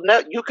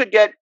 you could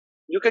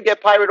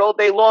get pirate all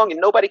day long and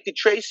nobody could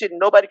trace it and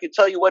nobody could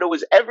tell you what it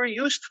was ever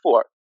used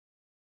for.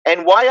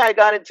 And why I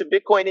got into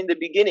Bitcoin in the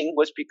beginning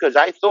was because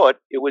I thought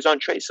it was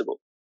untraceable.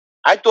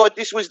 I thought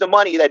this was the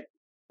money that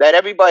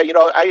everybody,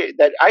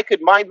 that I could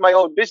mind my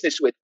own business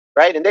with.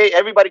 Right, and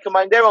everybody can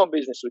mind their own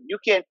business with.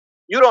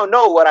 You don't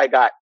know what I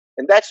got,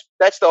 and that's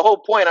the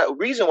whole point.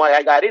 Reason why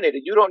I got in it.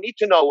 You don't need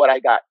to know what I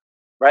got,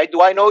 right?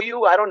 Do I know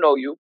you? I don't know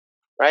you,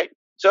 right?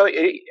 So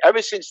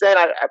ever since then,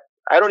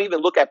 I don't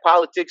even look at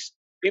politics.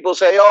 People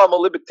say, "Oh, I'm a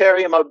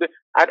libertarian."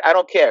 I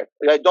don't care.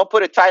 Don't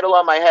put a title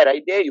on my head.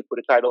 I dare you put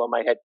a title on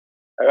my head.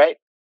 All right,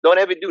 don't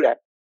ever do that.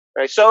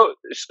 All right. So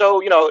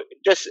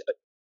just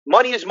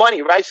money is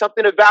money, right?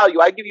 Something of value.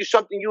 I give you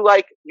something you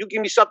like. You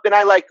give me something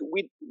I like.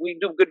 We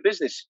do good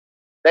business.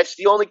 That's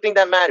the only thing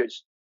that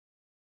matters.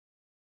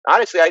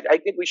 Honestly, I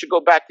think we should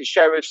go back to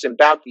sheriffs and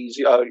bounties.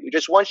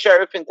 Just one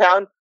sheriff in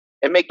town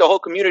and make the whole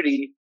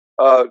community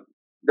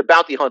the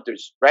bounty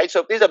hunters, right? So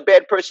if there's a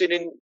bad person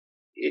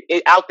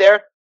out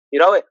there, you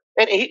know,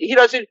 and he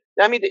doesn't.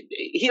 I mean,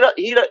 he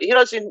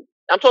doesn't.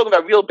 I'm talking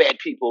about real bad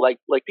people, like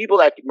people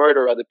that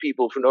murder other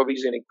people for no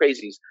reason and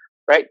crazies,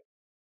 right?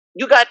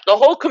 You got the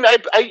whole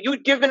you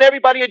giving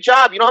everybody a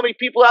job. You know how many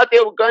people out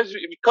there with guns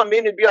come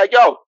in and be like,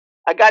 "Yo,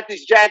 I got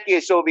this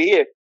jackass over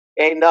here,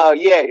 and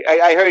yeah,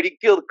 I heard he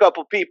killed a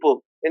couple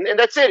people, and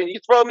that's it." And you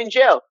throw him in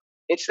jail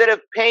instead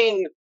of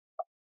paying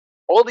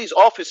all these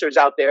officers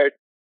out there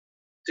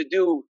to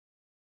do,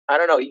 I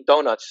don't know, eat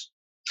donuts.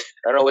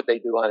 I don't know what they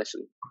do,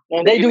 honestly.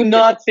 And they do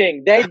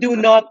nothing. They do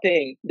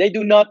nothing. They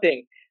do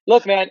nothing.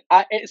 Look, man,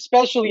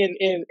 especially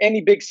in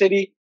any big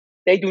city,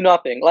 they do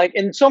nothing. Like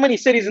in so many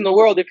cities in the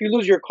world, if you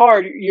lose your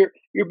car,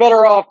 you're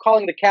better off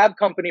calling the cab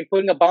company and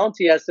putting a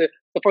bounty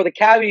for the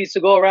cabbies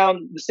to go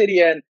around the city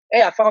and,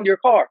 hey, I found your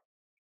car.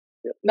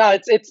 Yeah. No,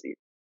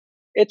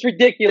 it's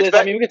ridiculous.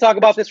 I mean, we could talk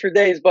about this for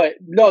days, but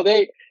no,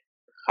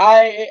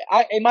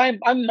 I'm mind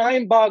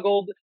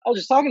boggled. I was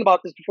just talking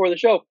about this before the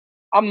show.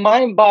 I'm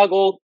mind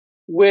boggled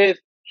with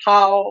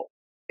how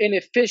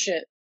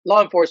inefficient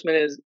law enforcement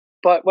is.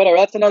 But whatever,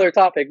 that's another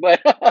topic.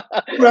 But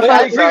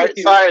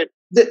sorry.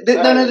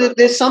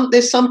 There's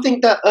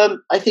something that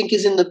I think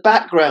is in the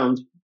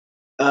background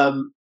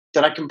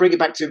that I can bring it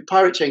back to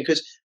Pirate Chain,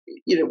 because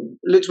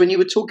Lutz, when you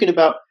were talking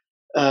about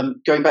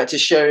going back to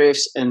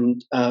sheriffs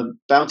and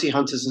bounty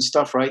hunters and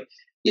stuff, right?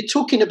 You're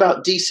talking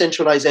about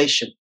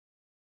decentralization.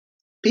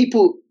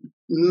 People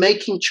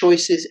making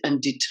choices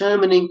and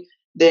determining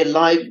their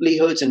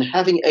livelihoods and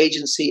having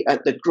agency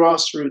at the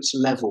grassroots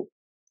level.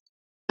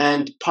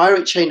 And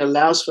Pirate Chain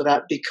allows for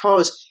that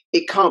because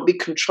it can't be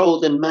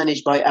controlled and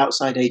managed by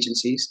outside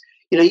agencies.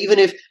 Even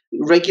if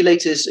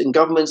regulators and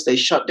governments, they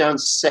shut down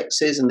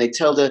sexes and they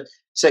tell the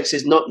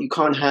sexes, you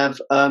can't have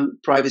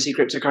privacy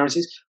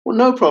cryptocurrencies. Well,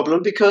 no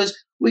problem, because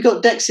we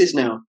got DEXs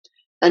now.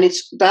 And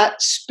it's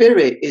that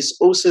spirit is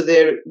also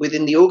there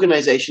within the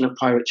organization of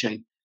Pirate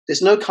Chain.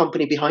 There's no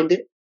company behind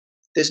it.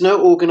 There's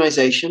no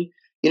organization.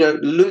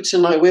 Lutz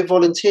and I, we're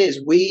volunteers.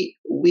 We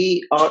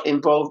are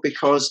involved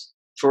because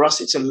for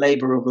us, it's a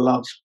labor of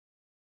love.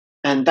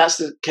 And that's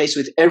the case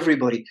with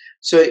everybody.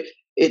 So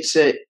it's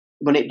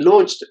when it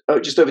launched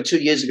just over 2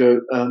 years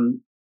ago,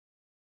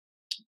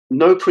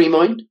 no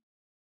pre-mine,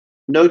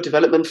 no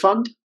development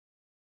fund,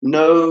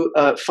 no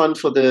fund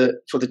for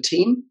the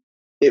team.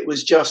 It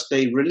was just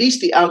they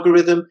released the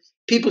algorithm,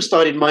 people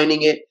started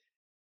mining it,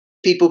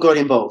 people got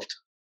involved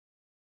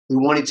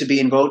who wanted to be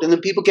involved, and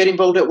then people get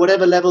involved at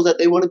whatever level that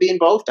they want to be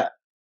involved at.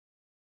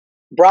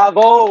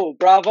 Bravo.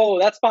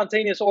 That's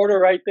spontaneous order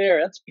right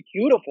there. That's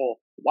beautiful.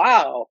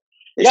 Wow.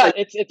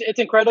 It's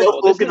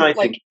incredible. This is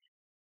like,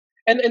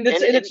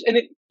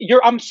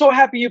 I'm so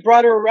happy you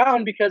brought her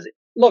around, because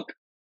look,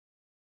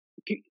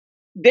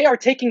 they are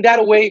taking that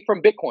away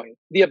from Bitcoin.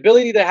 The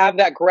ability to have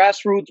that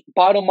grassroots,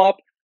 bottom up,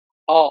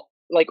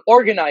 like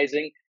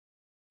organizing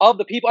of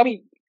the people. I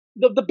mean,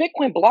 the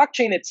Bitcoin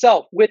blockchain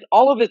itself, with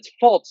all of its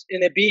faults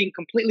in it being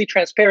completely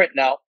transparent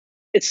now,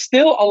 it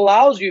still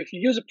allows you,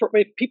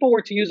 if people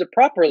were to use it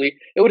properly,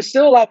 it would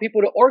still allow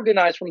people to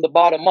organize from the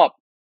bottom up.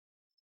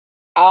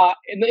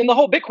 In the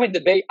whole Bitcoin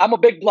debate, I'm a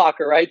big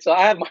blocker, right? So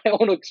I have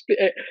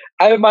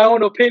my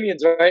own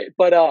opinions, right?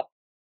 But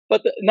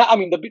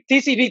the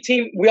TCV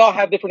team, we all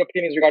have different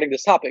opinions regarding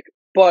this topic.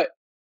 But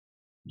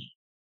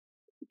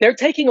they're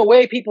taking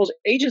away people's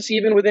agency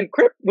even within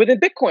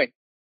Bitcoin.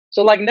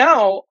 So like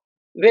now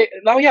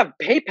we have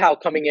PayPal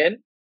coming in,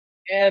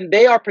 and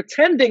they are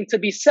pretending to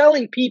be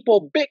selling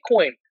people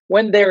Bitcoin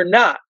when they're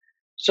not.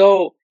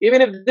 So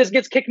even if this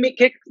gets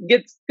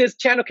this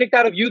channel kicked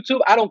out of YouTube,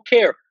 I don't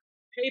care.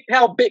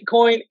 PayPal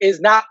Bitcoin is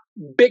not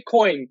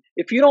Bitcoin.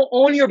 If you don't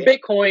own your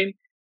Bitcoin,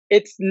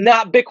 it's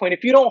not Bitcoin.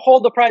 If you don't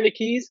hold the private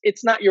keys,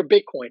 it's not your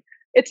Bitcoin.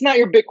 It's not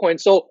your Bitcoin.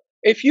 So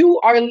if you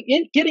are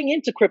getting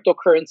into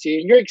cryptocurrency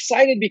and you're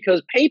excited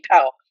because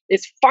PayPal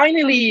is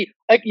finally,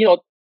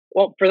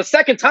 for the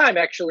second time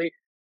actually,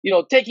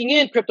 taking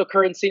in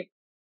cryptocurrency,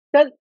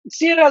 then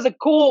see it as a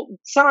cool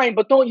sign,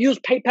 but don't use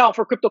PayPal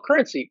for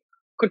cryptocurrency.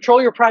 Control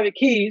your private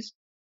keys,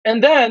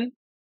 and then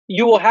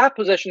you will have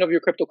possession of your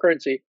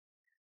cryptocurrency.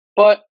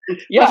 But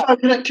yeah,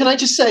 Raphael, can I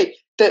just say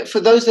that for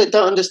those that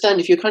don't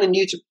understand, if you're kind of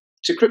new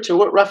to crypto,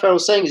 what Raphael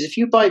was saying is, if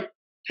you buy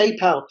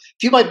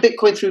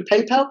Bitcoin through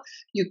PayPal,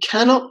 you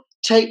cannot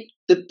take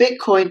the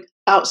Bitcoin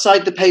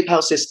outside the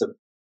PayPal system.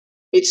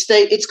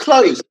 It's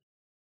closed,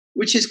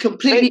 which is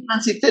completely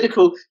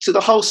antithetical to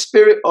the whole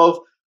spirit of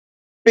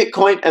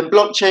Bitcoin and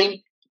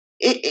blockchain.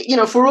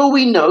 For all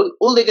we know,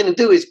 all they're going to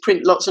do is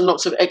print lots and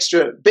lots of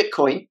extra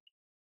Bitcoin,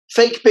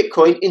 fake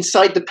Bitcoin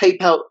inside the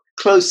PayPal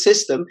closed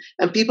system,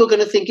 and people are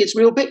going to think it's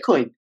real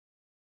Bitcoin.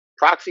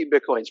 Proxy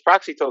Bitcoins,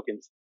 proxy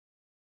tokens.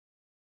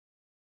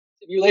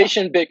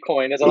 Simulation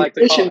Bitcoin, as I like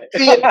to call it.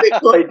 Fiat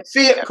Bitcoin,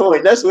 fiat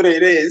coin. That's what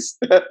it is.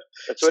 That's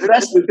what it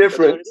That's is. the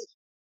difference.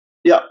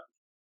 Yeah.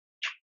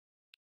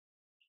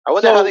 I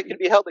wonder how they can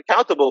be held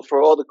accountable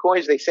for all the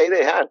coins they say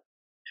they have.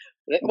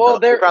 Well,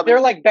 they're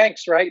like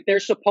banks, right? They're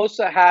supposed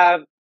to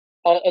have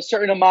a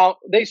certain amount.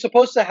 They're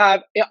supposed to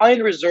have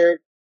in reserve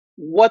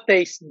what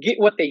they get,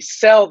 what they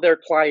sell their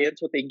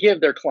clients, what they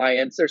give their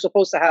clients. They're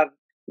supposed to have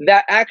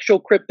that actual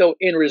crypto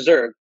in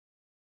reserve.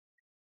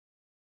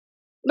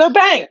 They're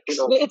banks.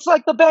 It's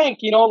like the bank,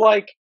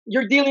 like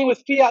you're dealing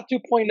with Fiat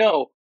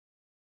 2.0.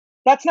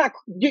 That's not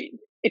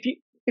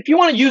if you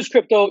want to use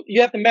crypto,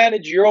 you have to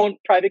manage your own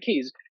private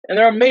keys. And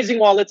there are amazing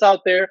wallets out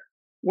there.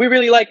 We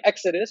really like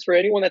Exodus for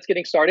anyone that's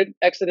getting started.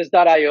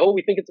 Exodus.io.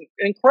 We think it's an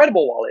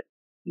incredible wallet.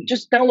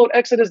 Just download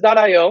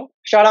Exodus.io.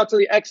 Shout out to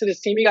the Exodus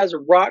team. You guys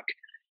rock.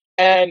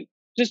 And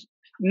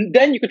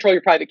then you control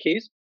your private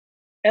keys.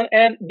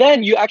 And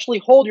then you actually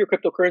hold your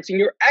cryptocurrency and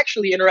you're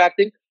actually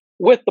interacting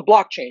with the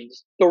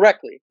blockchains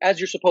directly as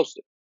you're supposed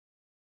to.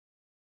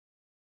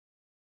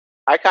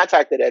 I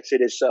contacted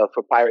Exodus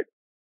for Pirate.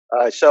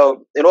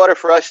 So in order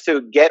for us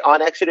to get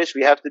on Exodus,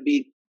 we have to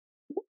be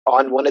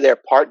on one of their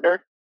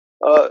partner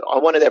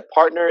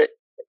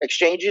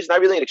exchanges. Not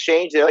really an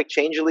exchange. They're like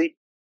Changelly.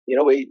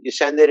 Where you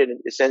send it and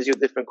it sends you a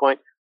different coin.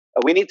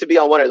 We need to be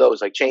on one of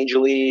those, like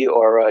Changelly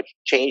or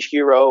Change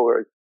Hero,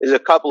 or there's a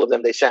couple of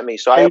them they sent me.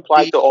 So I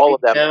applied to all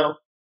of them. Now.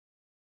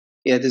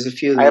 Yeah, there's a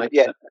few of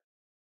them.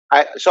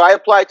 So I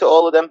applied to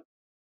all of them.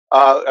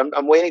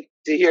 I'm waiting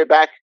to hear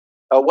back.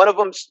 One of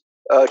them,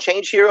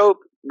 Change Hero,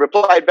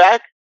 replied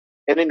back,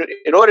 and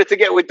in order to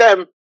get with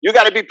them, you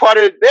got to be part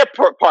of their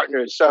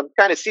partners. So I'm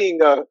kind of seeing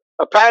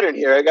a pattern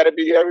here. I got to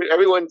be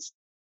everyone's.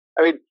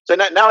 So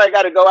now I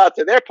got to go out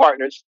to their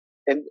partners,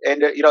 and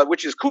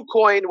which is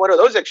KuCoin, one of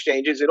those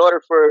exchanges, in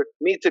order for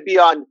me to be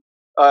on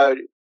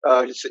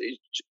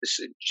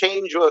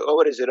Change, or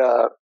what is it?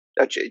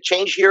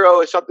 Change Hero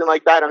or something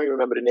like that. I don't even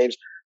remember the names.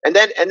 And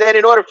then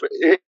in order for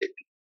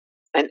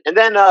and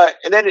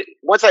then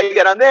once I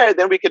get on there,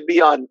 then we could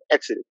be on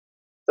Exodus.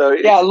 So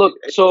look,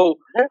 so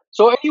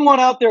anyone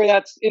out there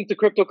that's into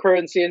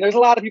cryptocurrency, and there's a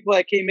lot of people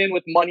that came in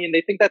with money and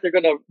they think that they're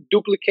going to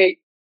duplicate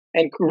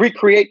and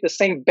recreate the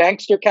same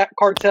bankster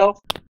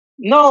cartel.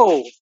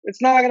 No,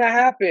 it's not going to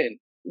happen.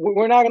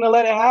 We're not going to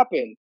let it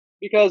happen,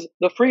 because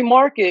the free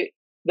market,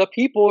 the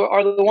people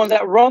are the ones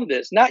that run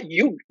this, not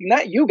you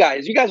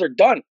guys. You guys are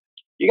done.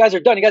 You guys are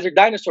done. You guys are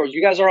dinosaurs.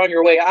 You guys are on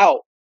your way out,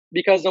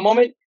 because the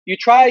moment you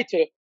try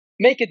to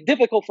make it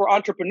difficult for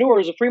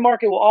entrepreneurs, the free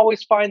market will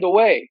always find a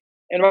way.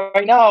 And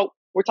right now,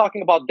 we're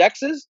talking about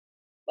DEXs,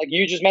 like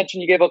you just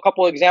mentioned. You gave a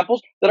couple of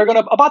examples that are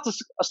about to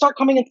start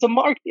coming into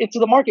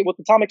the market with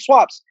atomic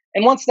swaps.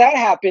 And once that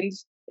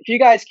happens, if you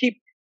guys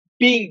keep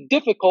being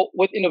difficult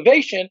with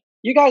innovation,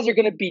 you guys are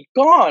going to be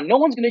gone. No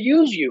one's going to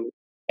use you.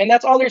 And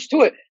that's all there's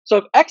to it. So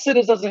if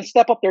Exodus doesn't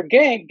step up their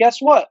game, guess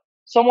what?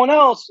 Someone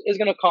else is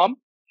going to come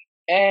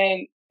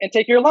and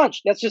take your lunch.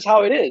 That's just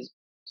how it is.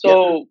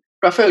 So, yeah.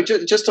 Raphael,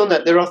 just on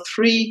that, there are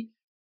 3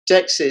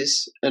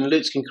 DEXs, and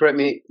Lutz can correct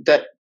me,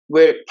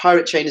 where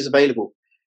Pirate Chain is available.